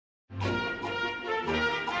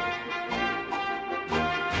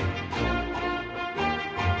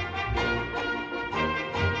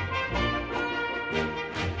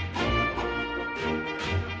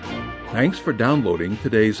Thanks for downloading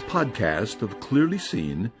today's podcast of Clearly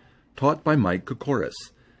Seen, taught by Mike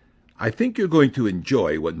Kokoris. I think you're going to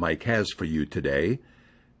enjoy what Mike has for you today.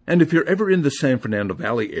 And if you're ever in the San Fernando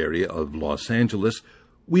Valley area of Los Angeles,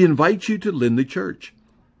 we invite you to Lindley Church.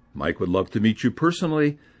 Mike would love to meet you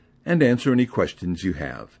personally and answer any questions you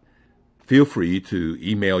have. Feel free to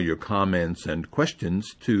email your comments and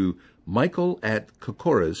questions to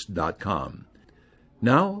michael@kokoris.com.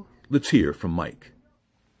 Now, let's hear from Mike.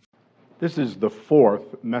 This is the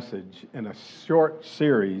fourth message in a short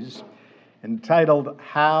series entitled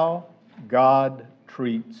How God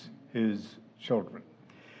Treats His Children.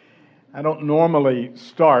 I don't normally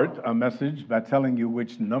start a message by telling you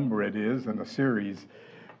which number it is in a series,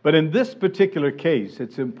 but in this particular case,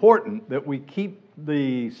 it's important that we keep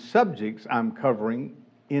the subjects I'm covering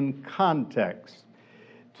in context.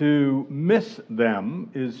 To miss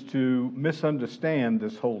them is to misunderstand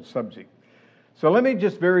this whole subject. So let me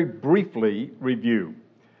just very briefly review.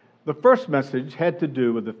 The first message had to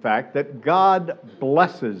do with the fact that God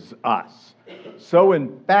blesses us. So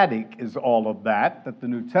emphatic is all of that the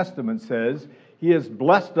New Testament says He has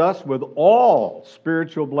blessed us with all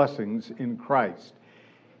spiritual blessings in Christ.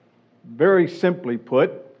 Very simply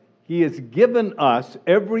put, He has given us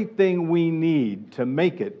everything we need to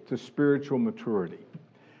make it to spiritual maturity.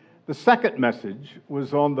 The second message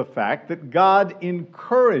was on the fact that God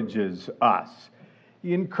encourages us.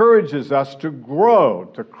 He encourages us to grow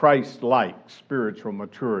to Christ-like spiritual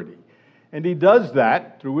maturity. And He does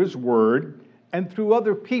that through His Word and through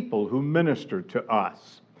other people who minister to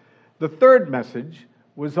us. The third message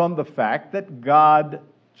was on the fact that God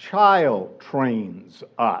child trains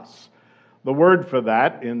us. The word for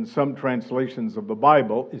that in some translations of the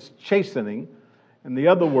Bible is chastening, and the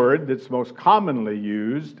other word that's most commonly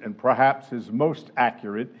used, and perhaps is most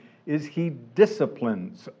accurate, is He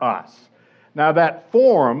disciplines us. Now that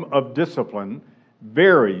form of discipline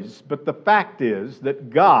varies, but the fact is that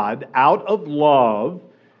God, out of love,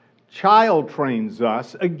 child trains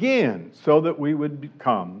us again so that we would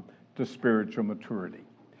come to spiritual maturity.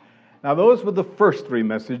 Now those were the first three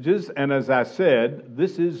messages, and as I said,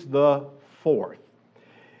 this is the fourth.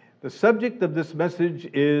 The subject of this message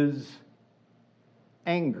is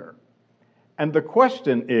anger. And the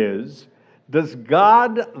question is, does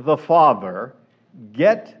God the Father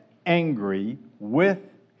get angry with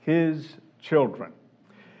His children?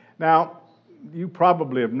 Now, you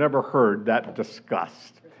probably have never heard that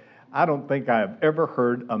discussed. I don't think I have ever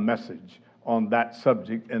heard a message on that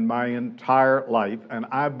subject in my entire life, and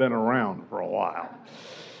I've been around for a while.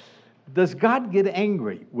 Does God get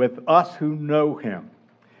angry with us who know Him?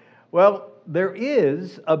 Well, there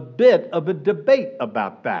is a bit of a debate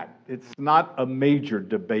about that. It's not a major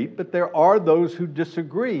debate, but there are those who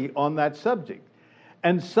disagree on that subject.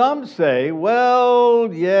 And some say,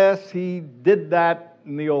 well, yes, He did that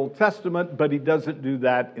in the Old Testament, but He doesn't do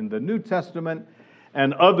that in the New Testament.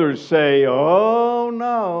 And others say, oh,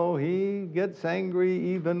 no, He gets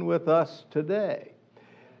angry even with us today.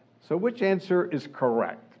 So which answer is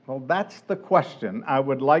correct? Well, that's the question I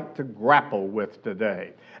would like to grapple with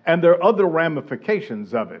today. And there are other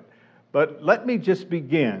ramifications of it. But let me just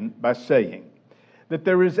begin by saying that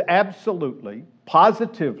there is absolutely,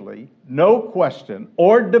 positively, no question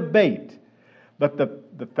or debate but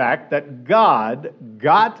the fact that God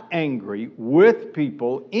got angry with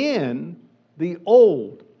people in the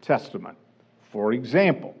Old Testament. For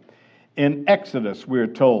example, in Exodus we're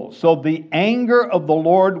told, so the anger of the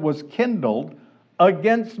Lord was kindled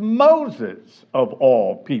against Moses of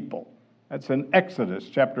all people. That's in Exodus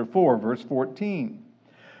chapter 4, verse 14.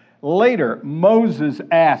 Later, Moses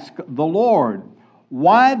asked the Lord,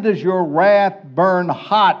 why does your wrath burn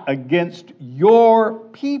hot against your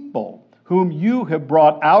people, whom you have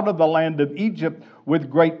brought out of the land of Egypt with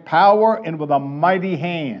great power and with a mighty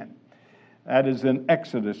hand? That is in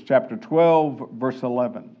Exodus chapter 12, verse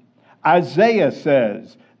 11. Isaiah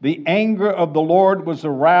says, the anger of the Lord was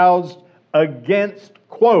aroused against,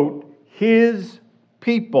 quote, His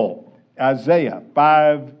people. Isaiah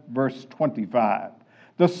 5, verse 25.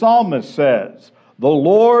 The psalmist says, the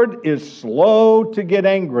Lord is slow to get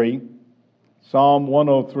angry, Psalm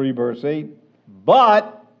 103, verse 8,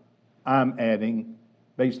 but, I'm adding,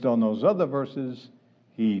 based on those other verses,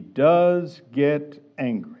 He does get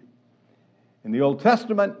angry. In the Old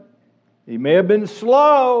Testament, He may have been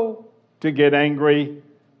slow to get angry,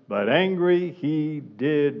 but angry He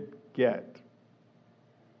did get.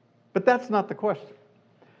 But that's not the question.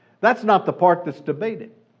 That's not the part that's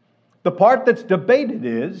debated. The part that's debated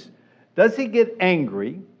is, does He get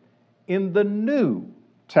angry in the New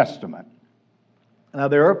Testament? Now,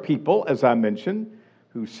 there are people, as I mentioned,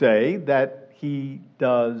 who say that He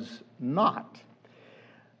does not.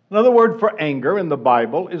 Another word for anger in the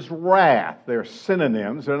Bible is wrath. They're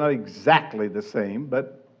synonyms. They're not exactly the same,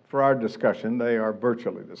 but for our discussion, they are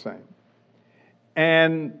virtually the same.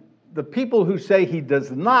 And the people who say he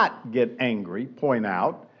does not get angry point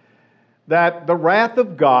out that the wrath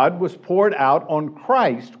of God was poured out on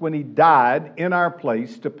Christ when he died in our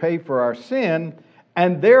place to pay for our sin,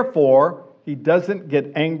 and therefore he doesn't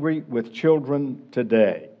get angry with children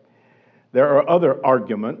today. There are other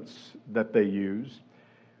arguments that they use.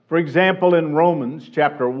 For example, in Romans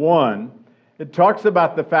chapter 1, it talks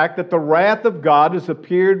about the fact that the wrath of God has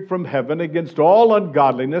appeared from heaven against all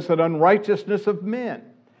ungodliness and unrighteousness of men.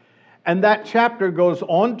 And that chapter goes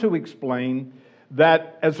on to explain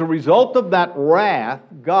that as a result of that wrath,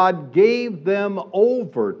 God gave them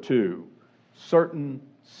over to certain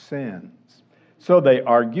sins. So they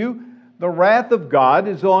argue the wrath of God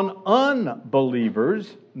is on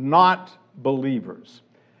unbelievers, not believers.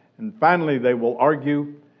 And finally, they will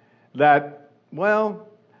argue that, well,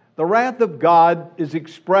 the wrath of God is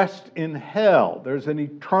expressed in hell. There's an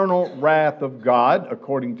eternal wrath of God,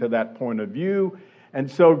 according to that point of view. And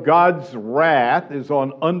so God's wrath is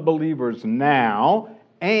on unbelievers now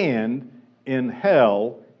and in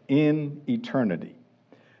hell in eternity.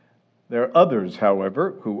 There are others,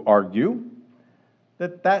 however, who argue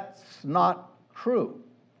that that's not true.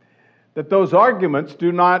 That those arguments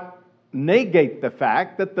do not negate the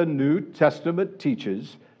fact that the New Testament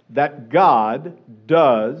teaches that God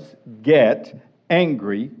does get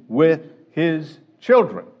angry with his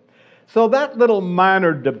children. So that little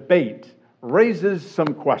minor debate raises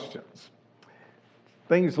some questions.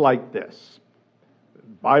 Things like this. The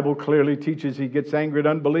Bible clearly teaches he gets angry at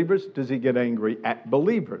unbelievers. Does he get angry at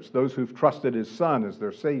believers, those who've trusted his Son as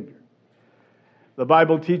their Savior? The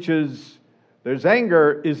Bible teaches there's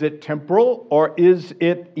anger. Is it temporal or is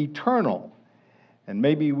it eternal? And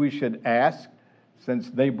maybe we should ask, since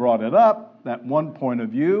they brought it up, that one point of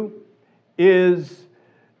view is,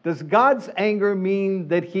 does God's anger mean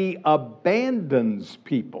that he abandons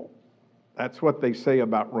people? That's what they say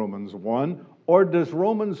about Romans 1. Or does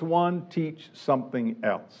Romans 1 teach something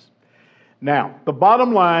else? Now, the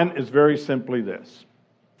bottom line is very simply this.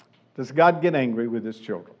 Does God get angry with his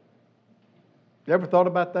children? You ever thought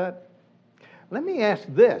about that? Let me ask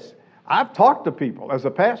this. I've talked to people as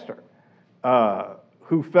a pastor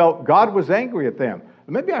who felt God was angry at them.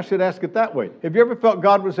 Maybe I should ask it that way. Have you ever felt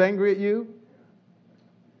God was angry at you?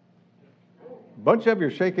 A bunch of you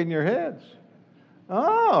are shaking your heads.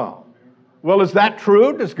 Oh. Well, is that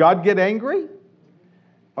true? Does God get angry?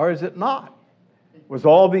 Or is it not? Was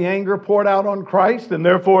all the anger poured out on Christ and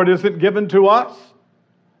therefore it isn't given to us?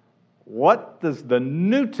 What does the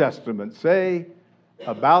New Testament say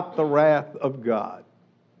about the wrath of God?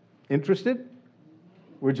 Interested?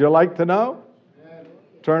 Would you like to know?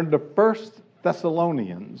 Turn to 1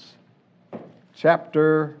 Thessalonians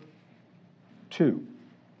chapter 2.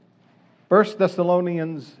 1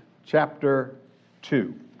 Thessalonians chapter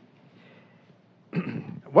 2.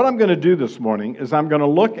 What I'm going to do this morning is I'm going to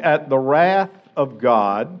look at the wrath of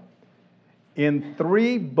God in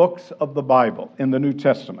 3 books of the Bible in the New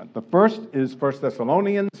Testament. The first is 1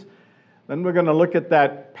 Thessalonians. Then we're going to look at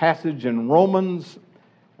that passage in Romans.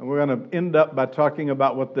 And we're going to end up by talking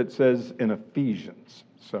about what that says in Ephesians.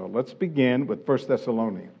 So let's begin with 1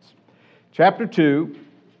 Thessalonians. Chapter 2,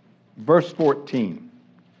 verse 14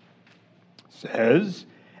 says,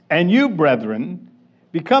 "And you, brethren,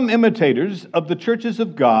 become imitators of the churches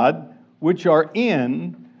of God, which are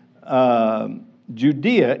in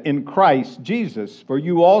Judea in Christ Jesus. For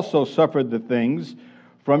you also suffered the things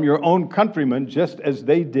from your own countrymen, just as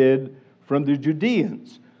they did from the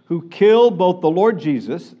Judeans, who killed both the Lord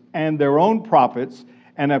Jesus and their own prophets,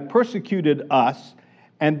 and have persecuted us,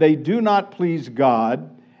 and they do not please God,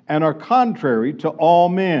 and are contrary to all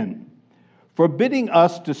men, forbidding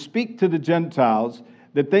us to speak to the Gentiles,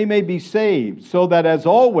 that they may be saved, so that as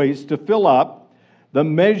always to fill up the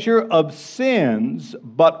measure of sins,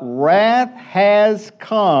 but wrath has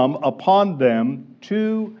come upon them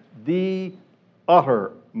to the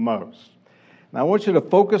uttermost." Now I want you to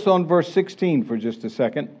focus on verse 16 for just a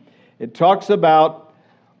second. It talks about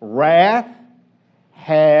wrath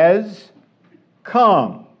has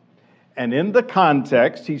come. And in the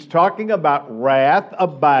context, he's talking about wrath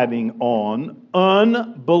abiding on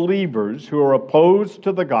unbelievers who are opposed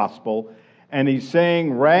to the gospel. And he's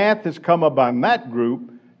saying wrath has come upon that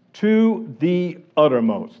group to the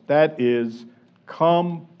uttermost. That is,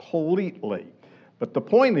 completely. But the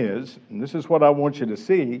point is, and this is what I want you to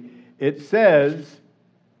see, it says,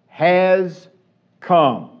 has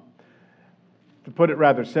come. To put it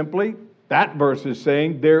rather simply, That verse is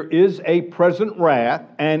saying there is a present wrath,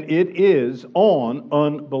 and it is on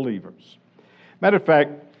unbelievers. Matter of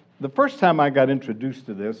fact, the first time I got introduced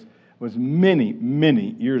to this was many,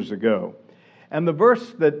 many years ago. And the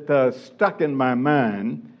verse that stuck in my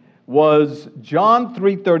mind was John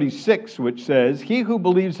 3:36, which says, "He who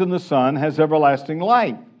believes in the Son has everlasting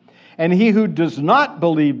life. And he who does not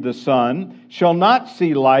believe the Son shall not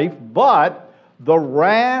see life, but the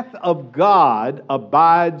wrath of God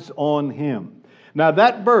abides on him." Now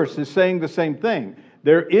that verse is saying the same thing.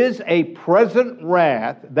 There is a present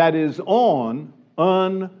wrath that is on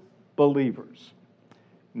unbelievers.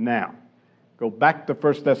 Now, go back to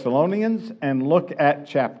 1 Thessalonians and look at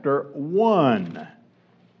chapter 1.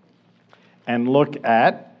 And look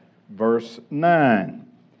at verse 9.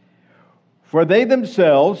 "For they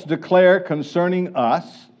themselves declare concerning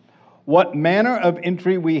us what manner of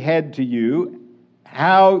entry we had to you,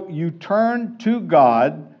 how you turned to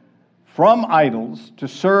God from idols to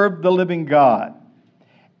serve the living God,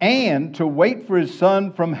 and to wait for his Son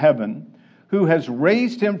from heaven, who has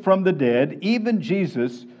raised him from the dead, even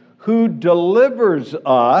Jesus, who delivers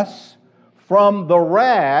us from the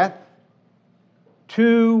wrath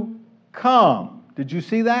to come." Did you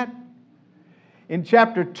see that? In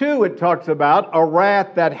chapter 2, it talks about a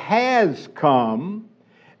wrath that has come,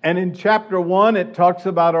 and in chapter 1, it talks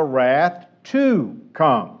about a wrath to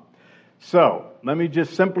come. So, let me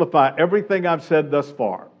just simplify everything I've said thus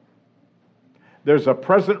far. There's a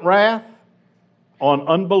present wrath on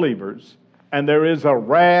unbelievers, and there is a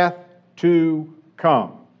wrath to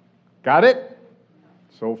come. Got it?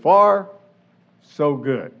 So far, so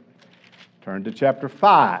good. Turn to chapter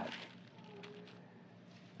 5.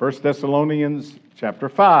 1 Thessalonians chapter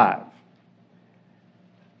 5.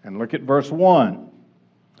 And look at verse 1.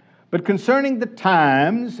 "But concerning the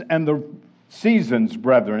times and the seasons,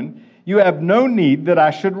 brethren, you have no need that I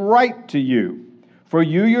should write to you. For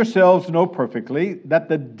you yourselves know perfectly that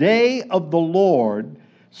the day of the Lord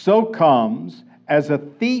so comes as a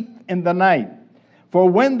thief in the night. For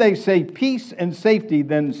when they say peace and safety,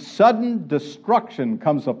 then sudden destruction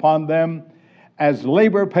comes upon them, as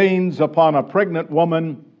labor pains upon a pregnant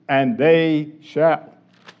woman, and they shall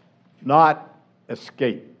not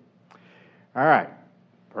escape." All right.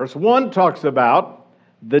 Verse 1 talks about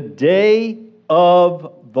the day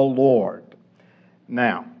of the Lord.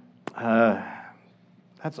 Now,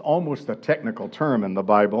 that's almost a technical term in the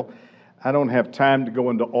Bible. I don't have time to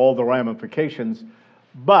go into all the ramifications,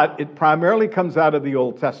 but it primarily comes out of the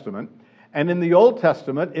Old Testament. And in the Old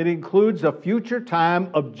Testament, it includes a future time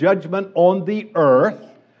of judgment on the earth,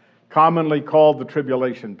 commonly called the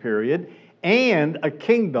tribulation period, and a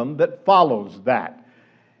kingdom that follows that.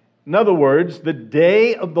 In other words, the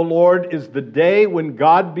day of the Lord is the day when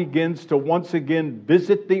God begins to once again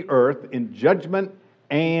visit the earth in judgment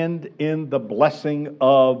and in the blessing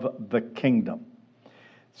of the kingdom.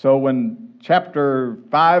 So when chapter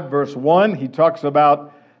 5, verse 1, he talks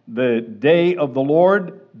about the day of the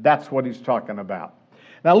Lord, that's what he's talking about.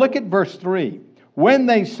 Now look at verse 3. "When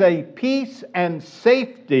they say peace and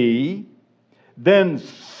safety, then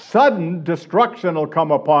sudden destruction will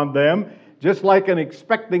come upon them, just like an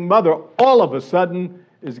expecting mother all of a sudden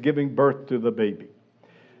is giving birth to the baby."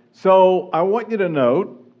 So I want you to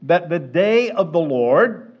note that the day of the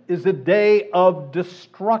Lord is a day of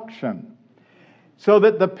destruction. So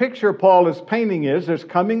that the picture Paul is painting is there's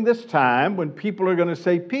coming this time when people are going to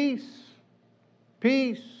say peace,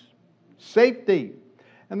 peace, safety.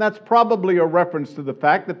 And that's probably a reference to the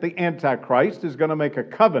fact that the Antichrist is going to make a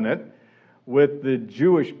covenant with the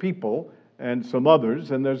Jewish people and some others,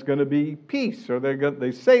 and there's going to be peace, or they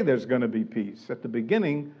say there's going to be peace at the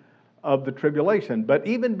beginning of the tribulation. But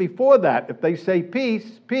even before that, if they say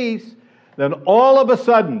peace, peace, then all of a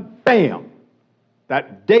sudden, bam,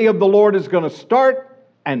 that day of the Lord is going to start,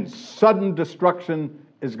 and sudden destruction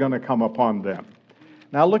is going to come upon them.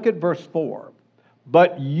 Now look at verse 4.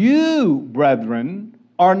 "But you, brethren,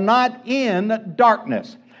 are not in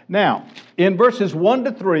darkness." Now, in verses 1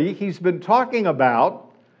 to 3, he's been talking about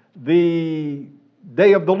the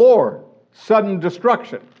day of the Lord, sudden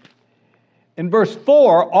destruction. In verse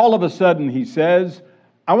 4, all of a sudden he says,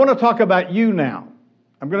 I want to talk about you now.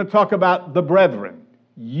 I'm going to talk about the brethren.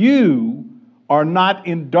 You are not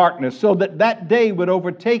in darkness, so that that day would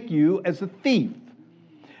overtake you as a thief.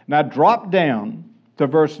 Now drop down to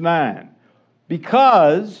verse 9.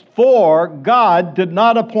 "Because for God did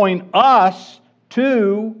not appoint us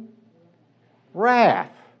to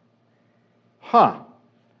wrath."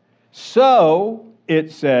 So,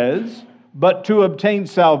 it says, "but to obtain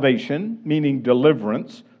salvation," meaning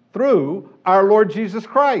deliverance, "through our Lord Jesus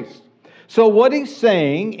Christ." So what he's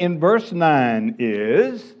saying in verse 9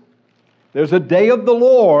 is, There's a day of the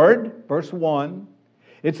Lord, verse 1.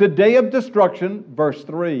 It's a day of destruction, verse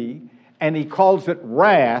 3. And he calls it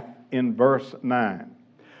wrath in verse 9.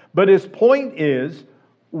 But his point is,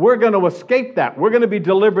 we're going to escape that. We're going to be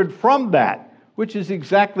delivered from that, which is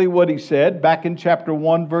exactly what he said back in chapter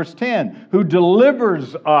 1, verse 10, who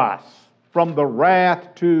delivers us from the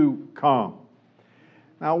wrath to come.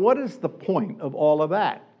 Now, what is the point of all of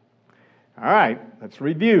that? All right, let's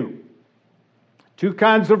review. Two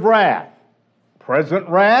kinds of wrath. Present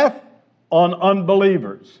wrath on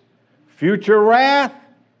unbelievers. Future wrath,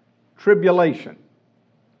 tribulation.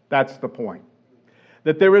 That's the point.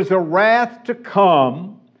 That there is a wrath to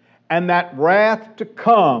come, and that wrath to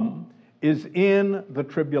come is in the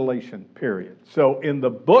tribulation period. So in the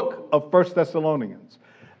book of 1 Thessalonians,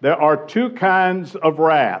 there are two kinds of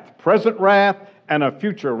wrath. Present wrath and a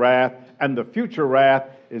future wrath. And the future wrath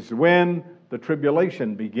is when the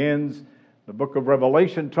tribulation begins. The book of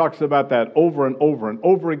Revelation talks about that over and over and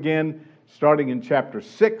over again, starting in chapter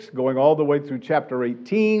 6, going all the way through chapter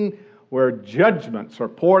 18, where judgments are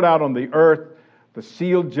poured out on the earth, the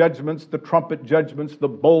sealed judgments, the trumpet judgments, the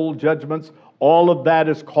bowl judgments. All of that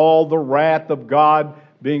is called the wrath of God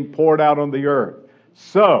being poured out on the earth.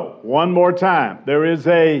 So, one more time, there is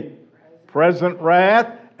a present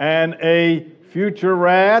wrath and a future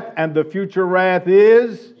wrath, and the future wrath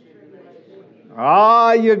is?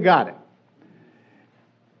 You got it.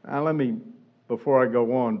 Now let me, before I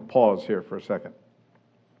go on, pause here for a second.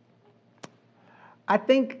 I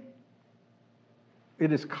think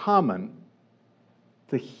it is common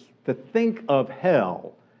to think of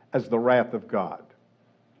hell as the wrath of God.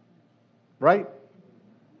 Right?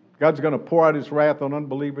 God's going to pour out his wrath on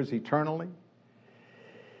unbelievers eternally.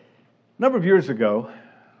 A number of years ago,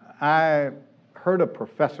 I heard a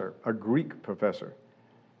professor, a Greek professor,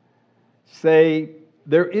 say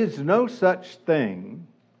there is no such thing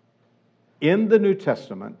in the New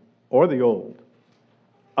Testament or the Old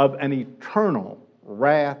of an eternal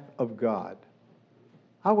wrath of God.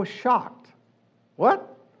 I was shocked. What?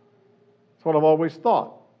 That's what I've always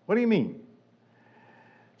thought. What do you mean?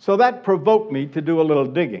 So that provoked me to do a little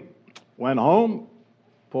digging. Went home,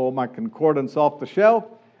 pulled my concordance off the shelf,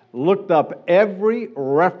 looked up every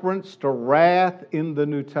reference to wrath in the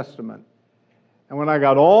New Testament. And when I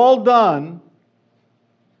got all done,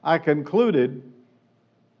 I concluded,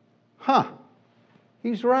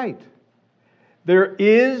 he's right. There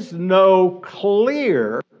is no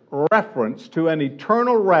clear reference to an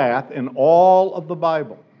eternal wrath in all of the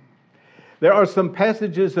Bible. There are some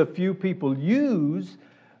passages a few people use,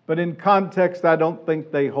 but in context, I don't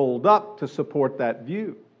think they hold up to support that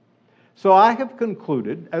view. So I have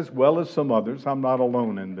concluded, as well as some others, I'm not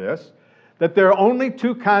alone in this, that there are only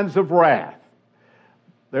two kinds of wrath.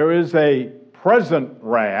 There is a present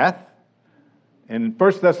wrath, and in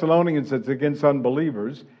 1 Thessalonians it's against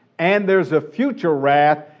unbelievers, and there's a future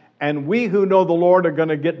wrath, and we who know the Lord are going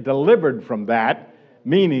to get delivered from that,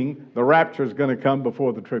 meaning the rapture is going to come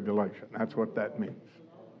before the tribulation. That's what that means.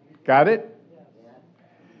 Got it?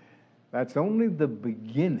 That's only the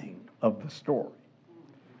beginning of the story.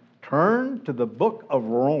 Turn to the book of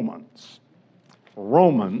Romans.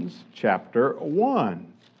 Romans chapter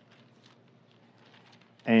 1.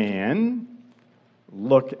 And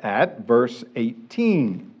look at verse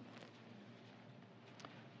 18.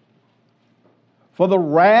 For the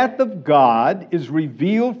wrath of God is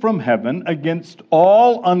revealed from heaven against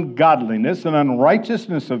all ungodliness and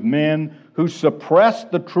unrighteousness of men who suppress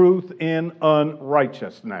the truth in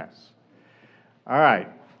unrighteousness. All right.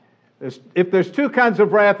 If there's two kinds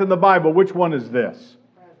of wrath in the Bible, which one is this?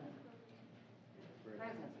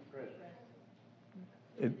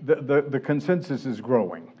 The consensus is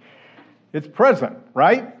growing. It's present,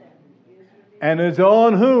 right? And it's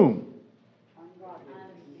on whom?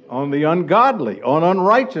 On the ungodly, on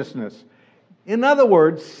unrighteousness. In other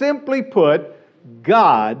words, simply put,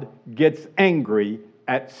 God gets angry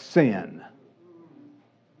at sin.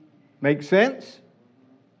 Make sense?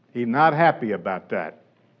 He's not happy about that.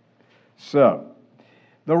 So,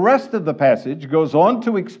 the rest of the passage goes on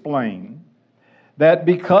to explain that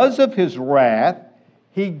because of his wrath,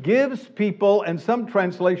 he gives people, and some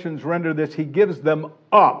translations render this, he gives them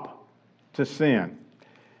up to sin.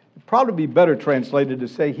 It'd probably be better translated to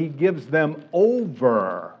say he gives them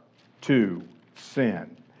over to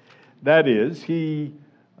sin. That is, he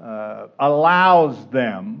allows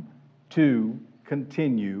them to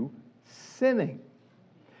continue sinning.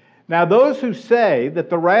 Now, those who say that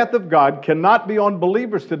the wrath of God cannot be on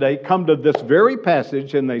believers today come to this very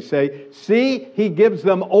passage and they say, see, he gives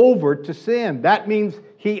them over to sin. That means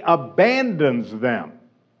he abandons them.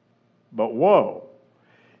 But whoa,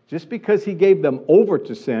 Just because He gave them over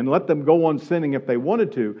to sin, let them go on sinning if they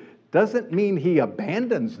wanted to, doesn't mean He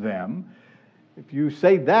abandons them. If you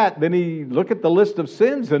say that, then look at the list of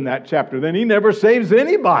sins in that chapter. Then He never saves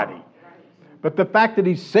anybody. But the fact that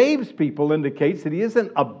He saves people indicates that He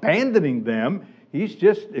isn't abandoning them. He's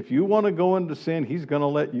just, if you want to go into sin, He's going to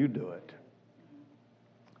let you do it.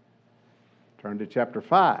 Turn to chapter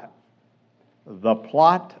 5. The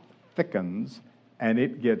plot thickens and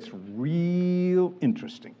it gets real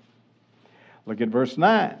interesting. Look at verse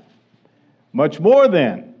 9. Much more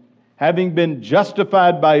then, having been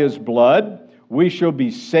justified by His blood, we shall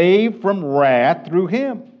be saved from wrath through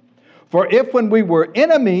Him. For if when we were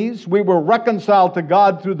enemies, we were reconciled to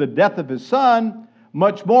God through the death of His Son,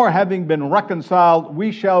 much more having been reconciled,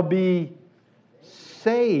 we shall be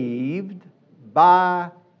saved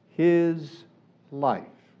by His life.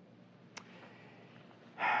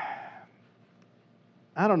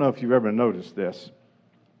 I don't know if you've ever noticed this,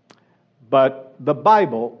 but the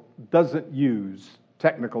Bible doesn't use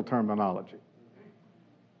technical terminology.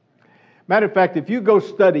 Matter of fact, if you go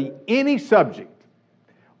study any subject,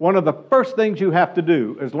 one of the first things you have to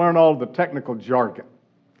do is learn all the technical jargon.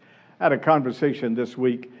 I had a conversation this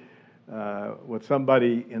week with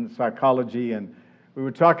somebody in psychology, and we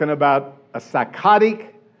were talking about a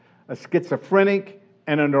psychotic, a schizophrenic,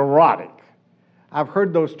 and a neurotic. I've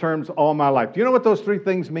heard those terms all my life. Do you know what those three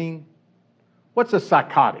things mean? What's a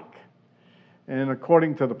psychotic? And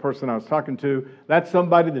according to the person I was talking to, that's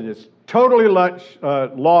somebody that is totally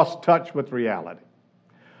lost touch with reality.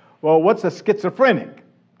 Well, what's a schizophrenic?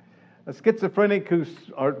 A schizophrenic who's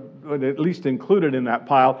at least included in that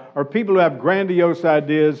pile are people who have grandiose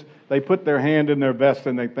ideas. They put their hand in their vest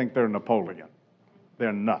and they think they're Napoleon.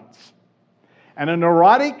 They're nuts. And a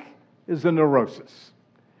neurotic is a neurosis.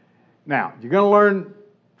 Now, you're going to learn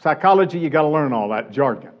psychology, you got to learn all that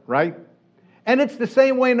jargon, right? And it's the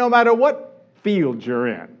same way no matter what field you're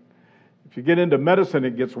in. If you get into medicine,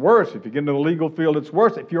 it gets worse. If you get into the legal field, it's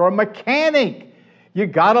worse. If you're a mechanic, you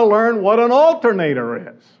got to learn what an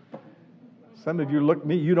alternator is. Some of you look at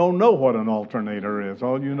me, you don't know what an alternator is.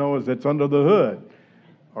 All you know is it's under the hood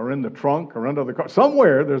or in the trunk or under the car.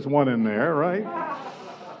 Somewhere there's one in there, right?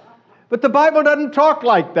 But the Bible doesn't talk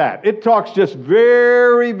like that. It talks just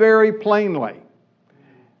very, very plainly.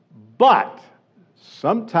 But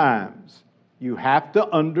sometimes you have to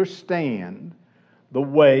understand the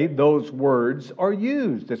way those words are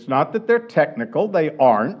used. It's not that they're technical, they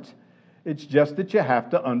aren't. It's just that you have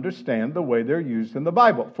to understand the way they're used in the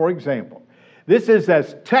Bible. For example, this is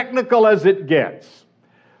as technical as it gets.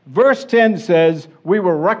 Verse 10 says, we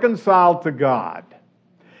were reconciled to God.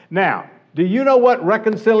 Now, do you know what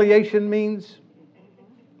reconciliation means?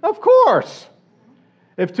 Of course.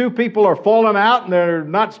 If two people are falling out and they're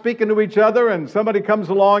not speaking to each other and somebody comes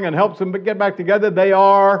along and helps them get back together, they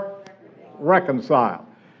are reconciled.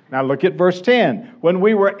 Now look at verse 10. When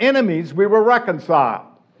we were enemies, we were reconciled.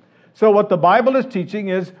 So what the Bible is teaching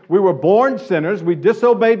is we were born sinners, we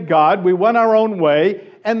disobeyed God, we went our own way,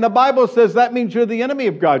 and the Bible says that means you're the enemy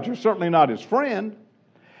of God. You're certainly not His friend.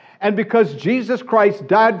 And because Jesus Christ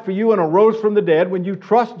died for you and arose from the dead, when you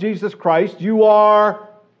trust Jesus Christ, you are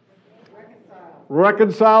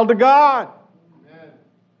reconciled to God. Amen.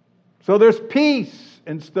 So there's peace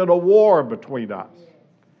instead of war between us.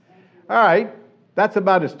 All right, that's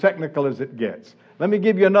about as technical as it gets. Let me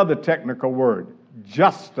give you another technical word,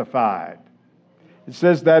 justified. It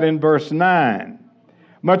says that in verse 9.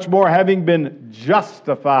 Much more having been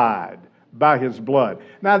justified by His blood.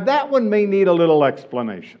 Now that one may need a little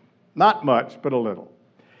explanation. Not much, but a little.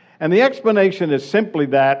 And the explanation is simply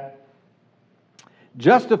that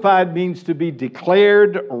justified means to be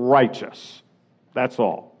declared righteous. That's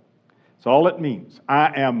all. That's all it means.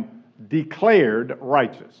 I am declared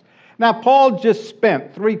righteous. Now, Paul just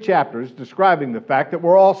spent 3 chapters describing the fact that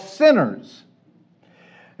we're all sinners.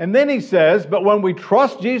 And then he says, but when we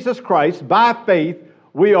trust Jesus Christ by faith,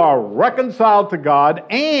 we are reconciled to God,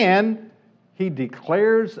 and He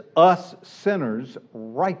declares us sinners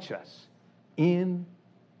righteous.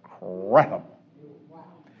 Incredible.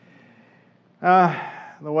 The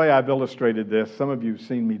way I've illustrated this, some of you have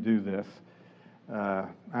seen me do this.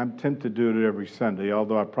 I'm tempted to do it every Sunday,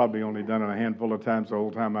 although I've probably only done it a handful of times the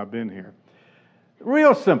whole time I've been here.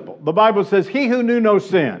 Real simple. The Bible says, He who knew no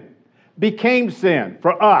sin became sin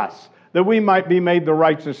for us, that we might be made the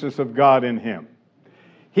righteousness of God in Him.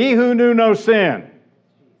 He who knew no sin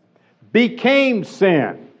became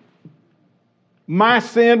sin. My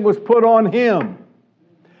sin was put on Him,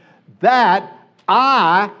 that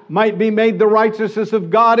I might be made the righteousness of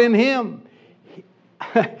God in Him.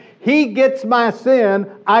 He gets my sin,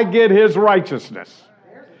 I get His righteousness.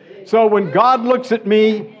 So when God looks at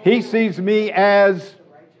me, He sees me as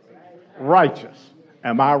righteous.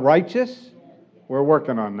 Am I righteous? We're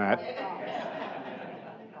working on that.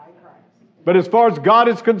 But as far as God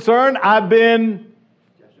is concerned, I've been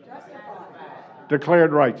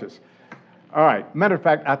declared righteous. All right. Matter of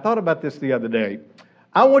fact, I thought about this the other day.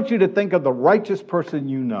 I want you to think of the righteous person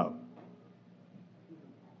you know.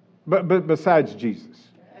 But besides Jesus.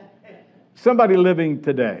 Somebody living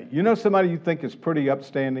today. You know somebody you think is pretty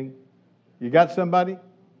upstanding? You got somebody?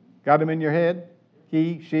 Got him in your head?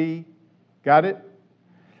 He, she, got it?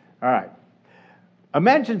 All right.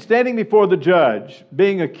 Imagine standing before the judge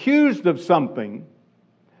being accused of something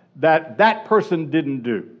that person didn't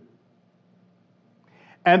do.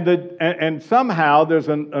 And somehow there's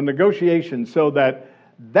a negotiation so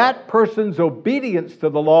that person's obedience to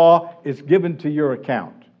the law is given to your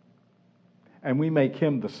account. And we make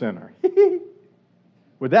him the sinner.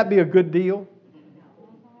 Would that be a good deal?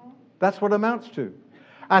 That's what it amounts to.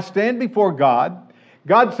 I stand before God.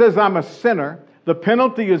 God says I'm a sinner. The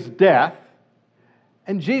penalty is death.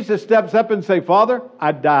 And Jesus steps up and says, Father,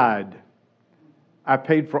 I died. I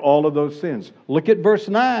paid for all of those sins. Look at verse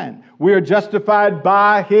 9. We are justified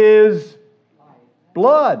by His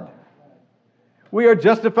blood. We are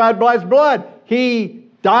justified by His blood. He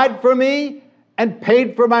died for me and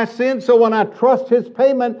paid for my sins. So when I trust His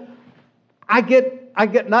payment, I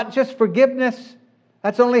get not just forgiveness.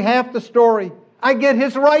 That's only half the story. I get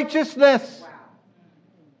His righteousness.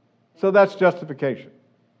 So that's justification.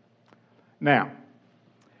 Now,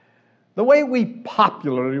 the way we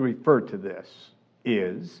popularly refer to this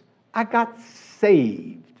is, I got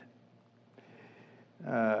saved.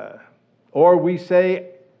 Or we say,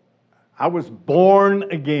 I was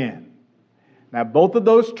born again. Now, both of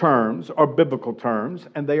those terms are biblical terms,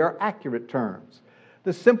 and they are accurate terms.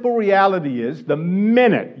 The simple reality is, the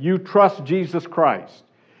minute you trust Jesus Christ,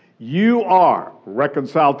 you are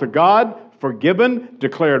reconciled to God, forgiven,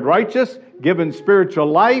 declared righteous, given spiritual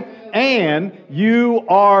life, and you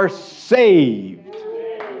are saved.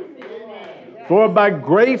 For by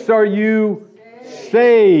grace are you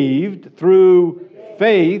saved through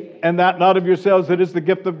faith, and that not of yourselves, it is the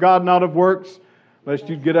gift of God, not of works, lest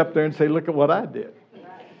you get up there and say, look at what I did.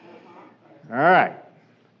 All right.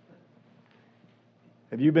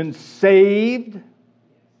 Have you been saved?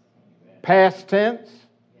 Past tense.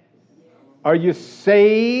 Are you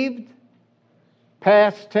saved?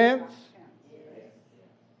 Past tense.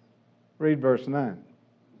 Read verse 9.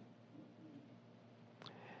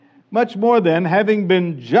 Much more then, having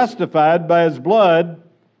been justified by His blood,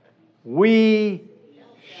 we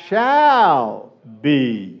shall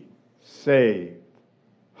be saved.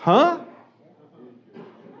 Huh?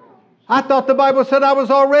 I thought the Bible said I was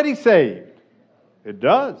already saved. It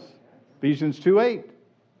does. Ephesians 2:8.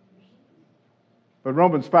 But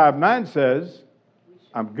Romans 5:9 says,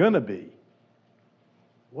 I'm going to be.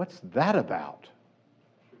 What's that about?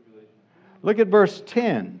 Look at verse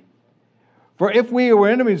 10. For if we were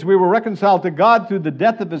enemies, we were reconciled to God through the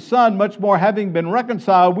death of His Son. Much more, having been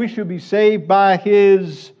reconciled, we should be saved by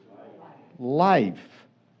His life.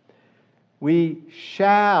 We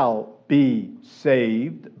shall be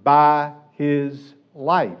saved by His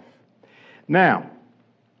life. Now,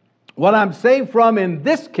 what I'm saved from in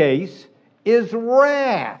this case is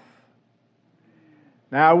wrath.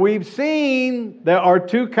 Now, we've seen there are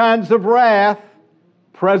two kinds of wrath,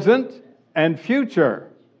 present and future.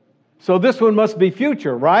 So this one must be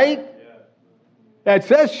future, right? Yeah. It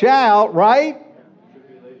says shall, right?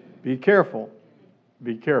 Be careful.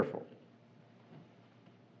 Be careful.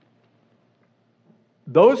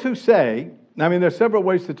 Those who say, there's several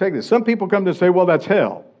ways to take this. Some people come to say, well, that's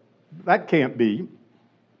hell. That can't be.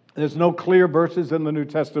 There's no clear verses in the New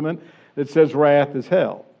Testament that says wrath is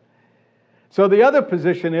hell. So the other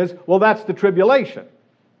position is, well, that's the tribulation.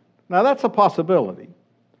 Now, that's a possibility,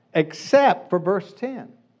 except for verse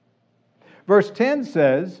 10. Verse 10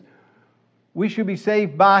 says, we should be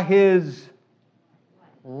saved by His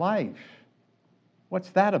life. What's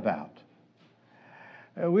that about?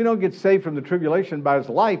 We don't get saved from the tribulation by His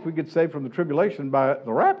life. We get saved from the tribulation by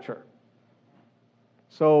the rapture.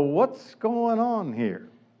 So what's going on here?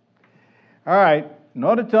 All right, in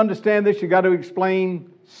order to understand this, you got to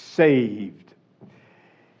explain saved.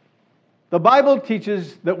 The Bible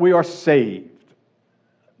teaches that we are saved.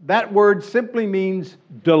 That word simply means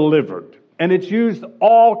delivered. And it's used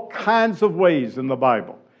all kinds of ways in the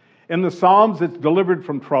Bible. In the Psalms, it's delivered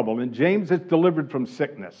from trouble. In James, it's delivered from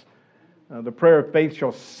sickness. The prayer of faith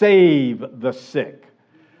shall save the sick.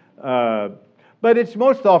 But it's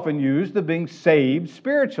most often used of being saved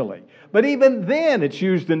spiritually. But even then, it's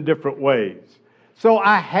used in different ways. So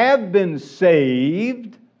I have been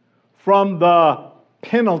saved from the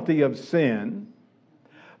penalty of sin.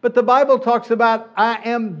 But the Bible talks about I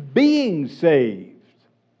am being saved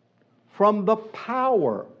from the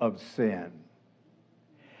power of sin.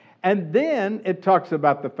 And then it talks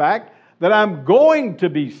about the fact that I'm going to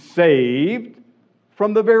be saved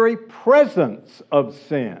from the very presence of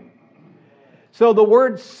sin. So the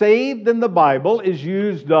word saved in the Bible is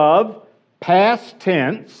used of past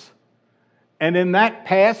tense. And in that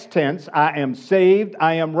past tense, I am saved,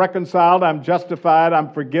 I am reconciled, I'm justified,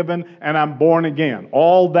 I'm forgiven, and I'm born again.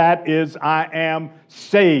 All that is I am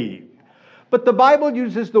saved. But the Bible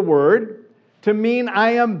uses the word to mean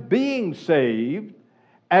I am being saved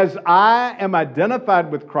as I am identified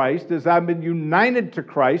with Christ, as I've been united to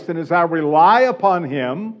Christ, and as I rely upon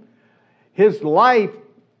Him, His life,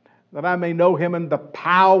 that I may know Him in the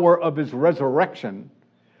power of His resurrection,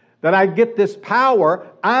 that I get this power.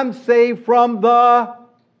 I'm saved from the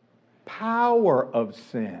power of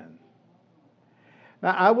sin.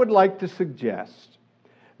 Now, I would like to suggest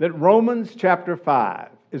that Romans chapter 5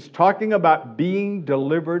 is talking about being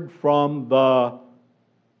delivered from the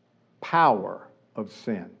power of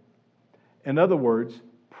sin. In other words,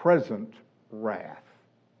 present wrath.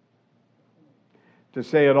 To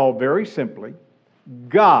say it all very simply,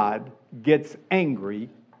 God gets angry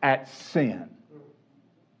at sin.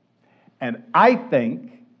 And I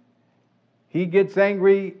think He gets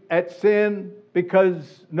angry at sin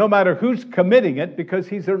because no matter who's committing it, because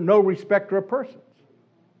He's no respecter of persons.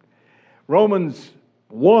 Romans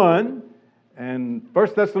 1 and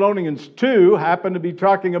 1 Thessalonians 2 happen to be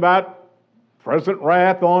talking about present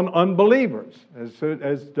wrath on unbelievers,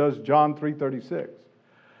 as does John 3:36.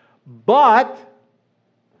 But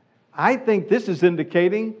I think this is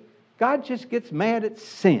indicating God just gets mad at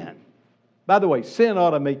sin. By the way, sin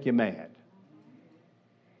ought to make you mad.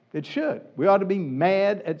 It should. We ought to be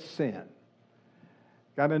mad at sin.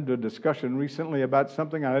 Got into a discussion recently about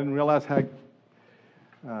something I didn't realize how. It's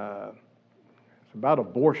about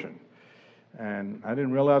abortion. And I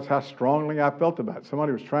didn't realize how strongly I felt about it.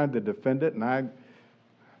 Somebody was trying to defend it, and I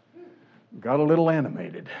got a little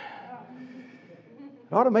animated.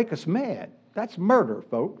 It ought to make us mad. That's murder,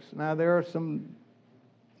 folks. Now, there are some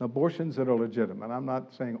abortions that are legitimate. I'm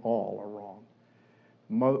not saying all are wrong.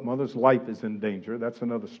 Mother's life is in danger. That's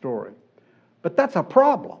another story. But that's a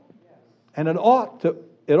problem. And it ought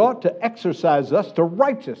to exercise us to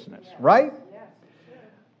righteousness, right?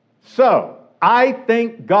 So, I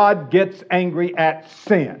think God gets angry at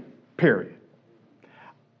sin, period.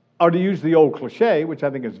 Or to use the old cliche, which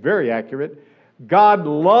I think is very accurate, God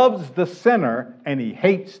loves the sinner and He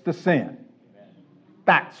hates the sin.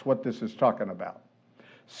 That's what this is talking about.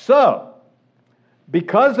 So,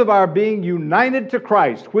 because of our being united to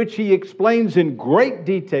Christ, which He explains in great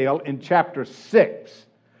detail in chapter 6,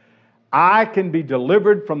 I can be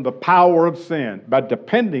delivered from the power of sin by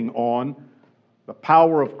depending on the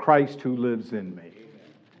power of Christ who lives in me.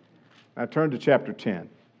 Now turn to chapter 10.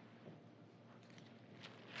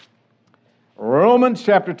 Romans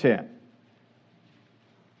chapter 10.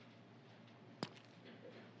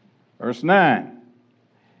 Verse 9.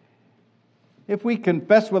 If we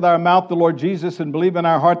confess with our mouth the Lord Jesus and believe in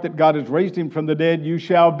our heart that God has raised Him from the dead, you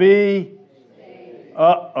shall be saved.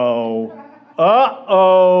 Uh-oh.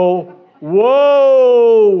 Uh-oh.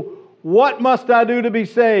 Whoa. What must I do to be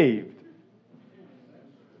saved?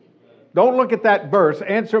 Don't look at that verse.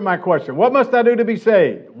 Answer my question. What must I do to be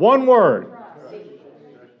saved? One word.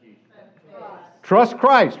 Trust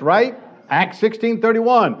Christ, right? Acts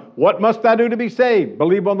 16:31. What must I do to be saved?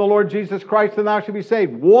 Believe on the Lord Jesus Christ and thou shalt be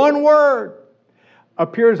saved. One word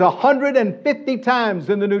appears 150 times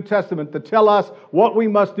in the New Testament to tell us what we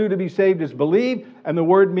must do to be saved is believe, and the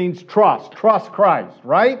word means trust. Trust Christ,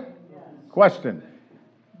 right? Yes. Question.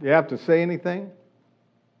 Do you have to say anything?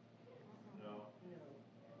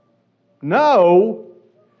 No.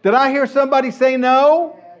 Did I hear somebody say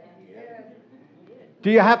no?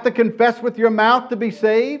 Do you have to confess with your mouth to be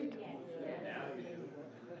saved?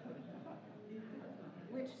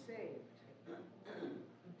 Which saved?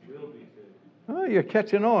 Oh, you're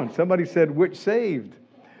catching on. Somebody said, which saved?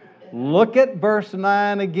 Look at verse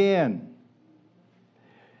 9 again.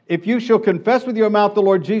 If you shall confess with your mouth the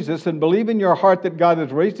Lord Jesus and believe in your heart that God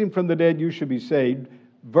has raised Him from the dead, you shall be saved.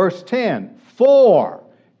 Verse 10. For.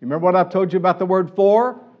 You remember what I've told you about the word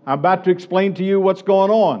for? I'm about to explain to you what's going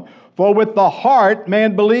on. For with the heart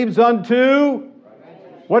man believes unto,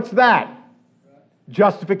 what's that?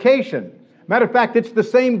 Justification. Matter of fact, it's the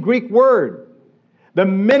same Greek word. The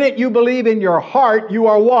minute you believe in your heart, you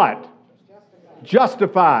are what?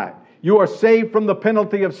 Justified. You are saved from the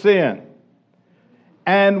penalty of sin.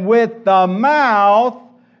 And with the mouth,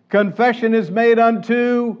 confession is made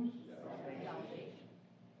unto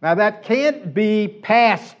Now that can't be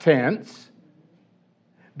past tense,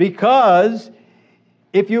 because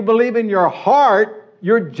if you believe in your heart,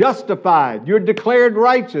 you're justified. You're declared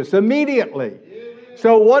righteous immediately.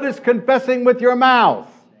 So what is confessing with your mouth?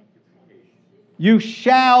 You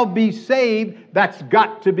shall be saved. That's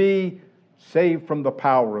got to be saved from the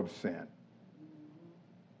power of sin.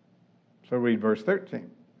 So read verse 13.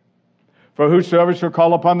 For whosoever shall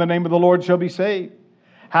call upon the name of the Lord shall be saved.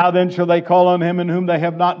 How then shall they call on him in whom they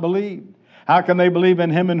have not believed? How can they believe in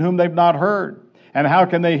him in whom they've not heard? And how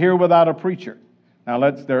can they hear without a preacher? Now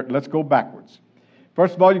let's go backwards.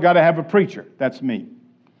 First of all, you got to have a preacher. That's me.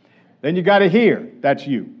 Then you got to hear. That's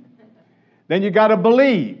you. Then you got to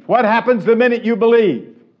believe. What happens the minute you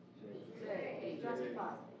believe?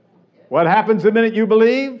 What happens the minute you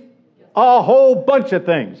believe? A whole bunch of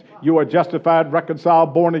things. You are justified,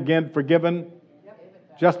 reconciled, born again, forgiven,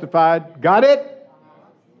 justified. Got it?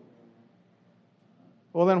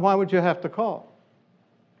 Well, then why would you have to call?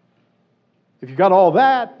 If you got all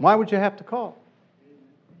that, why would you have to call?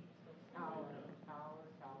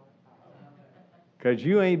 Because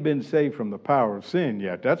you ain't been saved from the power of sin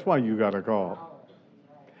yet. That's why you got to call.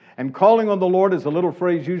 And calling on the Lord is a little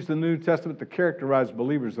phrase used in the New Testament to characterize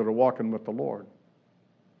believers that are walking with the Lord.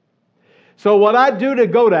 So what I do to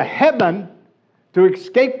go to heaven, to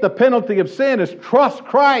escape the penalty of sin, is trust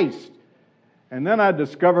Christ. And then I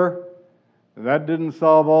discover that didn't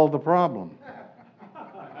solve all the problem.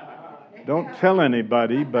 Don't tell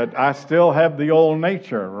anybody, but I still have the old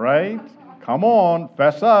nature, right? Come on,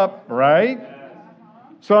 fess up, right?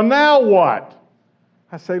 So now what?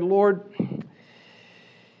 I say, Lord,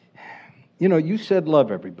 you said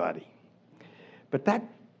love everybody. But that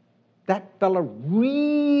fella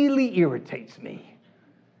really irritates me.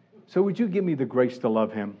 So would you give me the grace to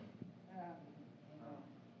love him?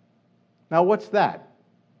 Now what's that?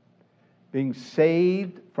 Being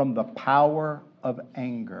saved from the power of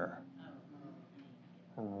anger.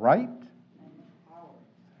 Right?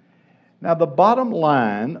 Now, the bottom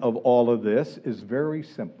line of all of this is very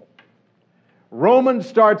simple. Romans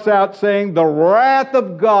starts out saying the wrath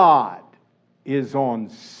of God is on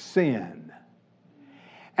sin.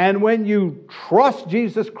 And when you trust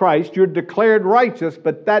Jesus Christ, you're declared righteous,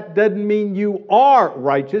 but that doesn't mean you are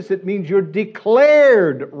righteous. It means you're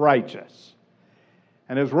declared righteous.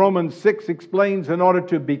 And as Romans 6 explains, in order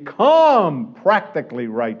to become practically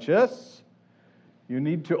righteous, you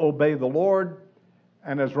need to obey the Lord.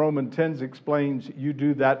 And as Romans 10 explains, you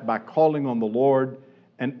do that by calling on the Lord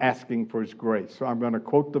and asking for His grace. So I'm going to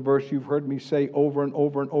quote the verse you've heard me say over and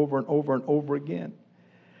over and over and over and over again.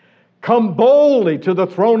 Come boldly to the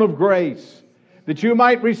throne of grace, that you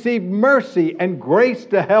might receive mercy and grace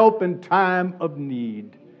to help in time of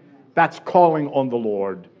need. That's calling on the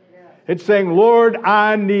Lord. It's saying, Lord,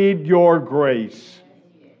 I need your grace.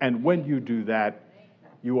 And when you do that,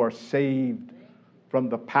 you are saved from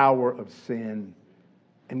the power of sin.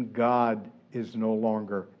 And God is no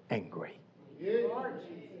longer angry.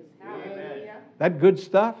 That good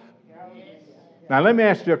stuff? Now let me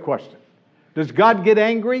ask you a question. Does God get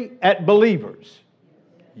angry at believers?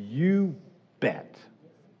 You bet.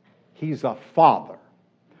 He's a father.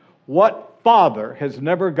 What father has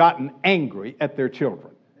never gotten angry at their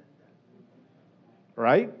children?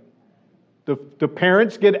 Right? Do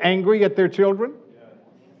parents get angry at their children?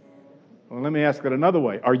 Well, let me ask it another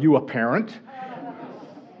way. Are you a parent?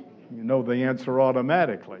 You know the answer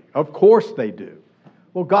automatically. Of course they do.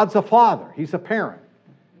 Well, God's a father. He's a parent.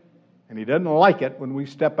 And He doesn't like it when we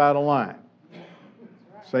step out of line.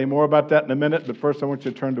 Say more about that in a minute, but first I want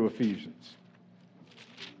you to turn to Ephesians.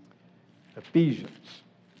 Ephesians.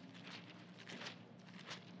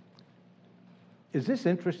 Is this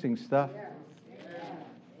interesting stuff?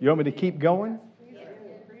 You want me to keep going?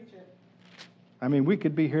 I mean, we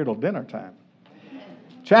could be here till dinner time.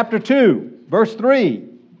 Chapter 2, verse 3.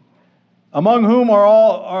 Among whom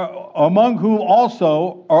also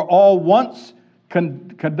are all once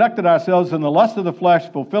conducted ourselves in the lust of the flesh,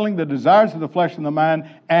 fulfilling the desires of the flesh and the mind,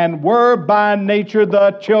 and were by nature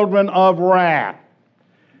the children of wrath.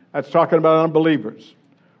 That's talking about unbelievers.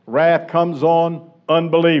 Wrath comes on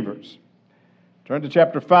unbelievers. Turn to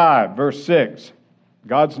chapter 5, verse 6.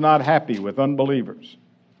 God's not happy with unbelievers.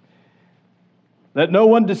 Let no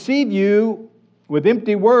one deceive you with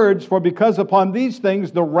empty words, for because upon these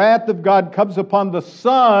things the wrath of God comes upon the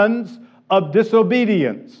sons of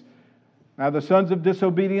disobedience. Now the sons of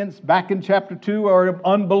disobedience back in chapter 2 are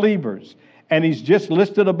unbelievers. And he's just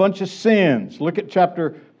listed a bunch of sins. Look at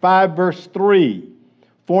chapter 5 verse 3.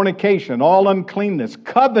 Fornication, all uncleanness,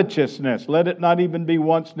 covetousness, let it not even be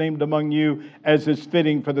once named among you as is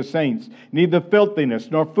fitting for the saints. Neither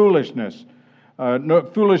filthiness nor foolishness, nor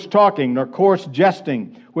foolish talking, nor coarse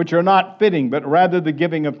jesting, which are not fitting, but rather the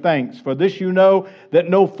giving of thanks. For this you know, that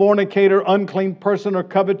no fornicator, unclean person, or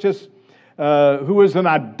covetous, who is an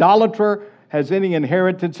idolater, has any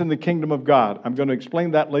inheritance in the kingdom of God. I'm going to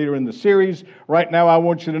explain that later in the series. Right now, I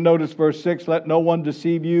want you to notice verse 6. Let no one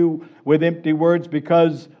deceive you with empty words,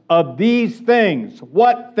 because of these things.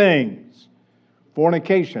 What things?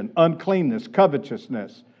 Fornication, uncleanness,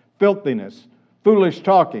 covetousness, filthiness, foolish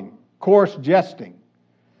talking, coarse jesting.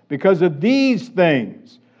 Because of these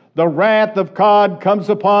things, the wrath of God comes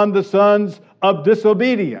upon the sons of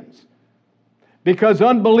disobedience. Because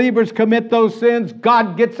unbelievers commit those sins,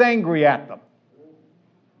 God gets angry at them.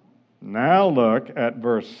 Now look at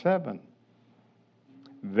verse 7.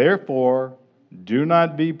 Therefore, do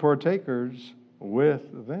not be partakers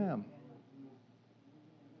with them.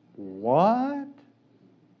 What?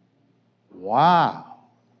 Wow.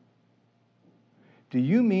 Do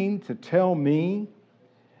you mean to tell me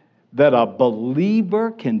that a believer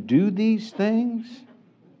can do these things?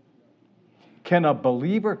 Can a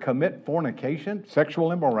believer commit fornication,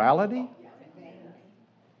 sexual immorality?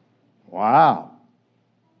 Wow.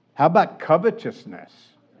 How about covetousness?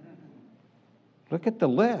 Look at the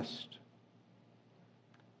list.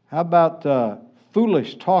 How about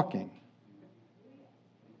foolish talking?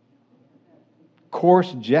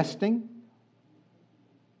 Coarse jesting?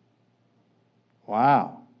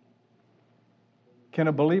 Wow. Can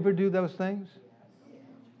a believer do those things?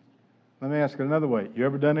 Let me ask it another way. You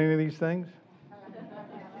ever done any of these things?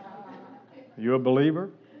 Are you a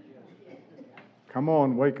believer? Come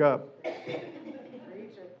on, wake up.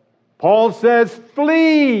 Paul says,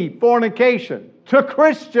 flee fornication to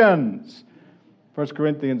Christians. 1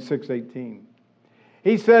 Corinthians 6:18.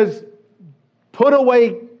 He says, put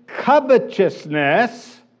away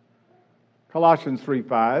covetousness, Colossians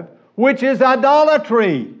 3:5, which is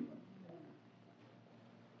idolatry.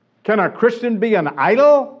 Can a Christian be an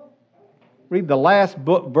idol? Read the last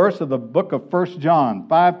verse of the book of 1 John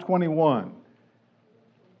 5:21.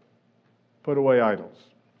 Put away idols.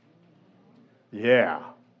 Yeah.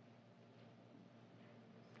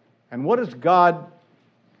 And how does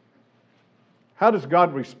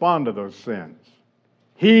God respond to those sins?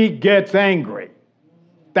 He gets angry.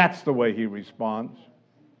 That's the way He responds.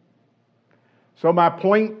 So my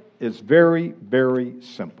point is very, very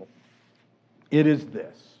simple. It is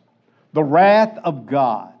this. The wrath of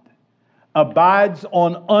God abides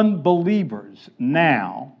on unbelievers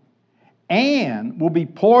now and will be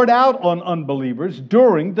poured out on unbelievers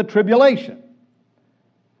during the tribulation.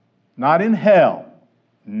 Not in hell.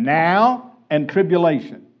 Now and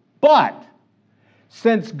tribulation. But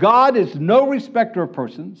since God is no respecter of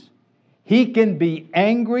persons, He can be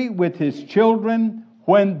angry with His children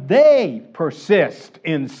when they persist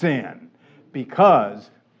in sin,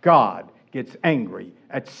 because God gets angry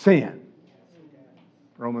at sin.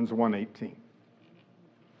 Romans 1:18.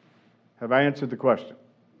 Have I answered the question?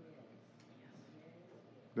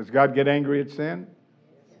 Does God get angry at sin?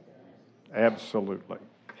 Absolutely.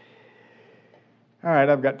 All right,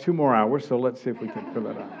 I've got 2 more hours, so let's see if we can fill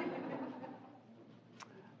it out.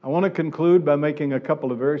 I want to conclude by making a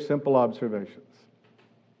couple of very simple observations.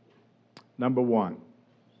 Number 1,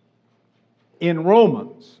 in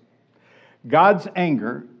Romans, God's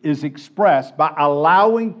anger is expressed by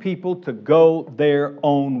allowing people to go their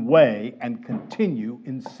own way and continue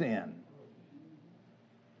in sin.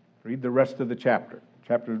 Read the rest of the chapter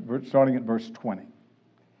starting at verse 20.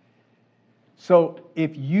 So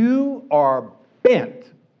if you are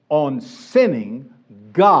bent on sinning,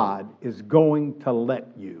 God is going to let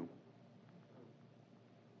you.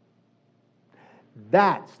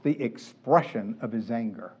 That's the expression of His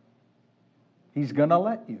anger. He's going to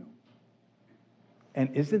let you.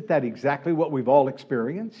 And isn't that exactly what we've all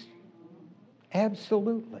experienced?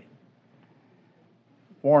 Absolutely.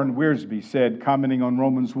 Warren Wiersbe said, commenting on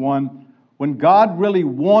Romans 1, when God really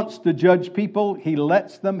wants to judge people, He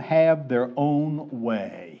lets them have their own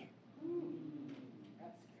way.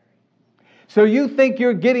 So you think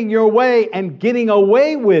you're getting your way and getting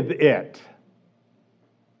away with it.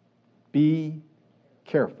 Be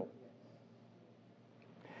careful.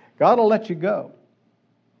 God will let you go,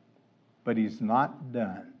 but He's not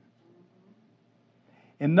done.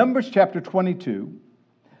 In Numbers chapter 22,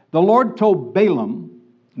 the Lord told Balaam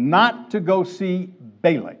not to go see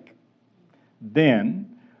Balak.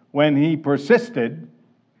 Then, when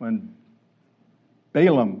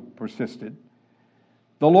Balaam persisted,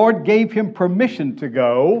 the Lord gave him permission to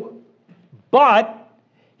go, but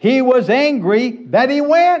He was angry that he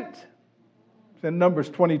went. It's in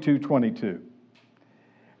Numbers 22:22.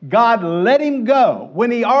 God let him go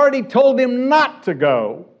when He already told him not to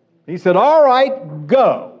go. He said, all right,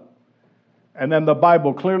 go. And then the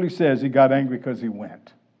Bible clearly says he got angry because he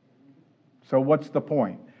went. So what's the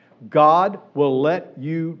point? God will let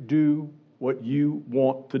you do what you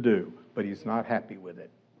want to do, but he's not happy with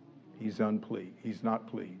it. He's unpleased. He's not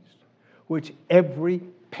pleased, which every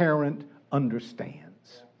parent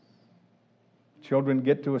understands. Children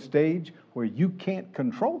get to a stage where you can't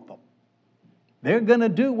control them. They're going to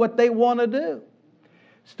do what they want to do.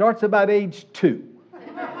 Starts about age 2.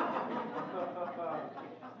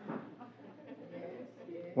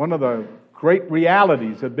 One of the great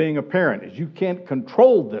realities of being a parent is you can't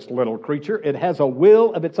control this little creature. It has a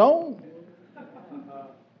will of its own.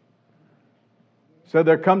 So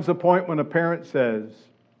there comes a point when a parent says,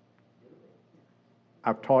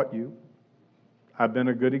 I've taught you. I've been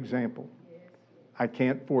a good example. I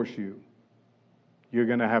can't force you. You're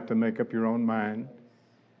going to have to make up your own mind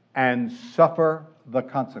and suffer the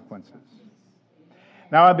consequences.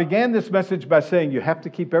 Now, I began this message by saying you have to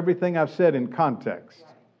keep everything I've said in context.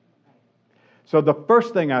 So the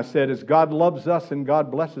first thing I said is God loves us and God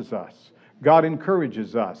blesses us. God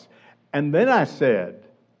encourages us. And then I said,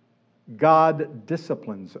 God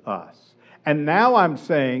disciplines us. And now I'm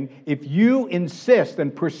saying, if you insist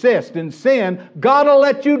and persist in sin, God will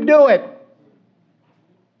let you do it.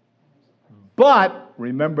 But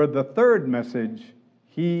remember the third message,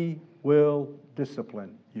 he will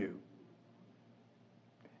discipline you.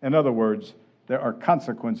 In other words, there are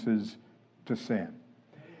consequences to sin.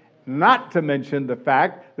 Not to mention the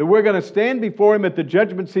fact that we're going to stand before him at the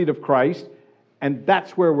judgment seat of Christ, and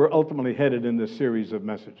that's where we're ultimately headed in this series of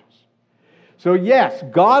messages. So yes,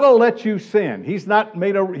 God will let you sin. He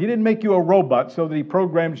didn't make you a robot so that he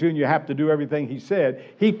programs you and you have to do everything he said.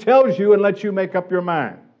 He tells you and lets you make up your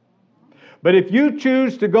mind. But if you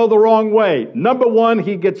choose to go the wrong way, number one,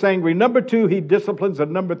 he gets angry. Number two, he disciplines.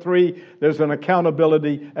 And number three, there's an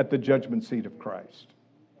accountability at the judgment seat of Christ.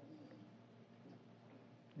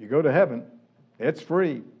 You go to heaven, it's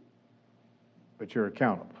free, but you're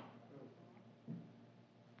accountable.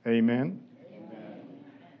 Amen? Amen.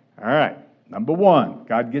 All right. Number one,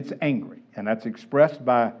 God gets angry, and that's expressed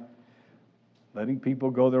by letting people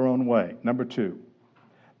go their own way. Number two,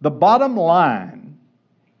 the bottom line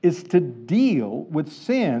is to deal with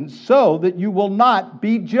sin so that you will not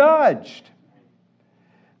be judged.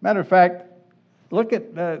 Matter of fact, look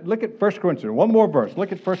at 1 Corinthians. One more verse.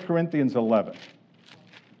 Look at 1 Corinthians 11.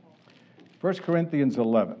 1 Corinthians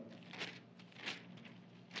 11.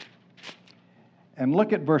 And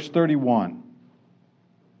look at verse 31.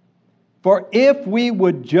 For if we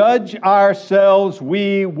would judge ourselves,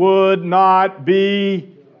 we would not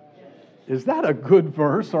be. Is that a good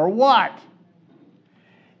verse or what?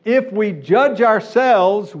 If we judge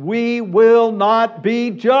ourselves, we will not be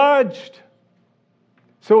judged.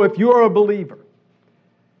 So if you're a believer,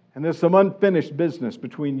 and there's some unfinished business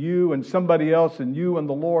between you and somebody else and you and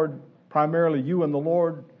the Lord, primarily you and the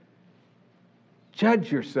Lord,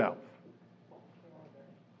 judge yourself.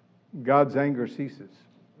 God's anger ceases.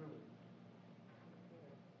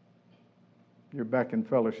 You're back in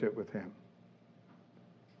fellowship with him.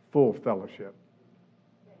 Full fellowship.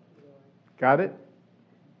 Got it?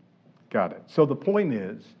 Got it. So the point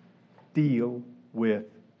is, deal with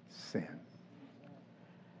sin.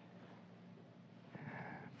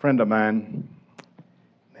 A friend of mine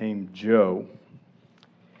named Joe,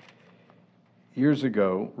 years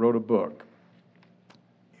ago, wrote a book.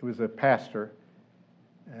 He was a pastor,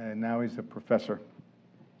 and now he's a professor.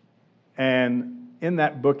 And in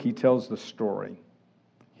that book, he tells the story.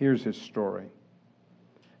 Here's his story.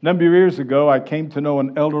 A number of years ago, I came to know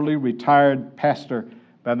an elderly retired pastor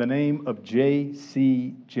by the name of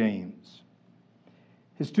J.C. James.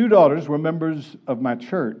 His two daughters were members of my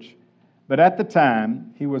church, but at the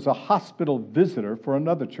time, he was a hospital visitor for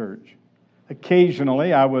another church.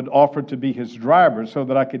 Occasionally, I would offer to be his driver so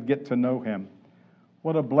that I could get to know him.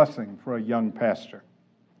 What a blessing for a young pastor.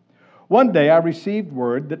 One day, I received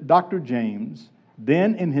word that Dr. James,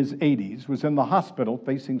 then in his 80s, was in the hospital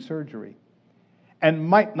facing surgery and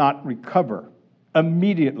might not recover.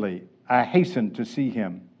 Immediately, I hastened to see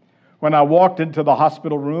him. When I walked into the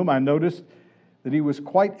hospital room, I noticed that he was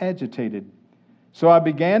quite agitated. So I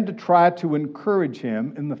began to try to encourage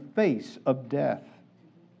him in the face of death.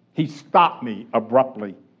 He stopped me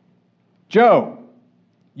abruptly. Joe,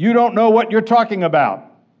 you don't know what you're talking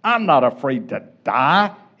about. I'm not afraid to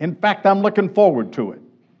die. In fact, I'm looking forward to it.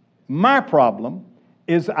 My problem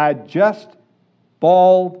is I just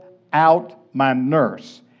bawled out my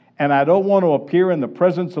nurse, and I don't want to appear in the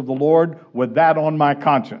presence of the Lord with that on my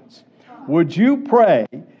conscience. Would you pray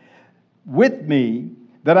with me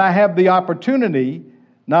that I have the opportunity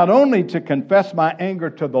not only to confess my anger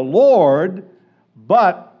to the Lord,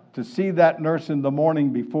 but to see that nurse in the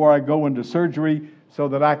morning before I go into surgery so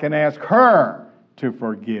that I can ask her to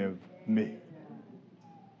forgive me.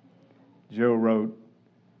 Joe wrote,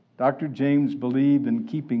 Dr. James believed in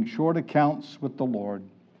keeping short accounts with the Lord.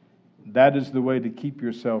 That is the way to keep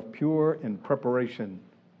yourself pure in preparation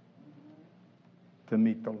to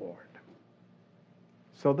meet the Lord.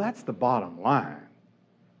 So that's the bottom line.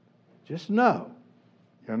 Just know,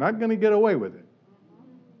 you're not going to get away with it.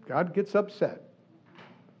 God gets upset.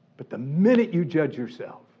 But the minute you judge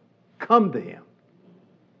yourself, come to Him.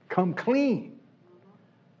 Come clean.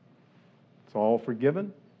 It's all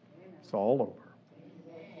forgiven. It's all over.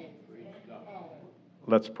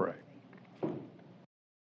 Let's pray.